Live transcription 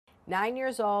9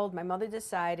 years old, my mother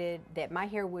decided that my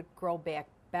hair would grow back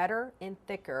better and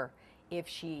thicker if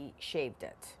she shaved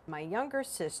it. My younger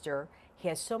sister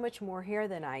has so much more hair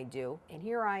than I do, and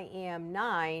here I am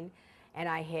 9 and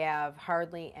I have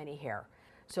hardly any hair.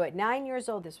 So at 9 years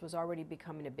old, this was already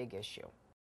becoming a big issue.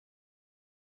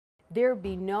 There'd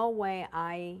be no way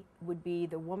I would be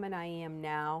the woman I am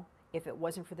now if it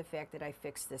wasn't for the fact that I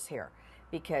fixed this hair,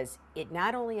 because it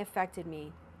not only affected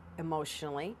me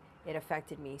emotionally, it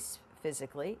affected me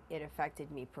physically, it affected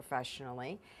me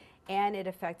professionally, and it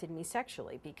affected me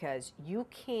sexually, because you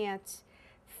can't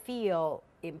feel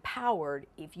empowered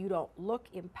if you don't look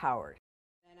empowered.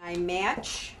 And I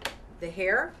match the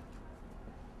hair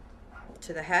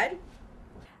to the head.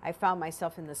 I found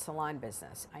myself in the salon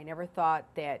business. I never thought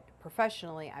that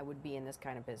professionally I would be in this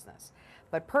kind of business.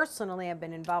 But personally, I've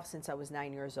been involved since I was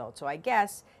 9 years old. So I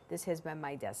guess this has been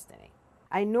my destiny.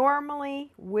 I normally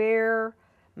wear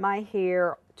my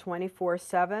hair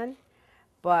 24/7,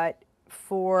 but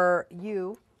for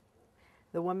you,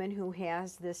 the woman who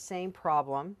has this same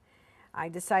problem, I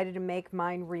decided to make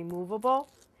mine removable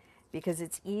because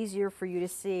it's easier for you to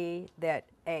see that,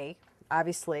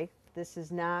 obviously, this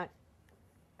is not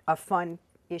a fun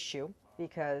issue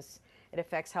because it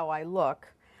affects how I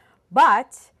look,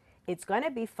 but it's going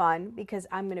to be fun because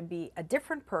I'm going to be a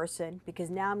different person, because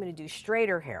now I'm going to do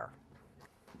straighter hair.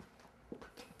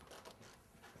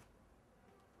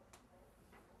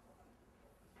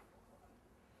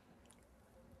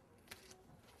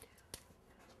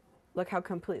 Look how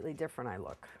completely different I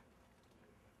look,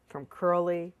 from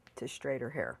curly to straighter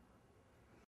hair.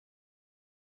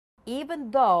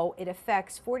 Even though it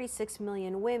affects 46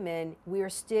 million women, we are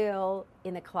still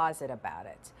in the closet about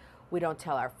it. We don't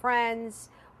tell our friends,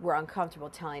 we're uncomfortable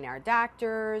telling our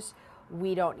doctors,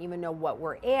 we don't even know what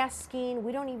we're asking,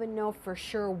 we don't even know for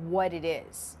sure what it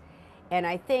is. And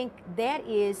I think that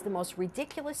is the most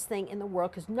ridiculous thing in the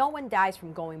world, because no one dies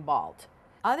from going bald.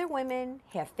 Other women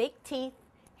have fake teeth,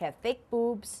 have fake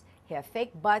boobs, have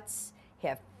fake butts,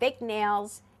 have fake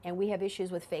nails, and we have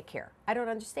issues with fake hair. I don't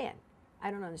understand.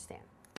 I don't understand.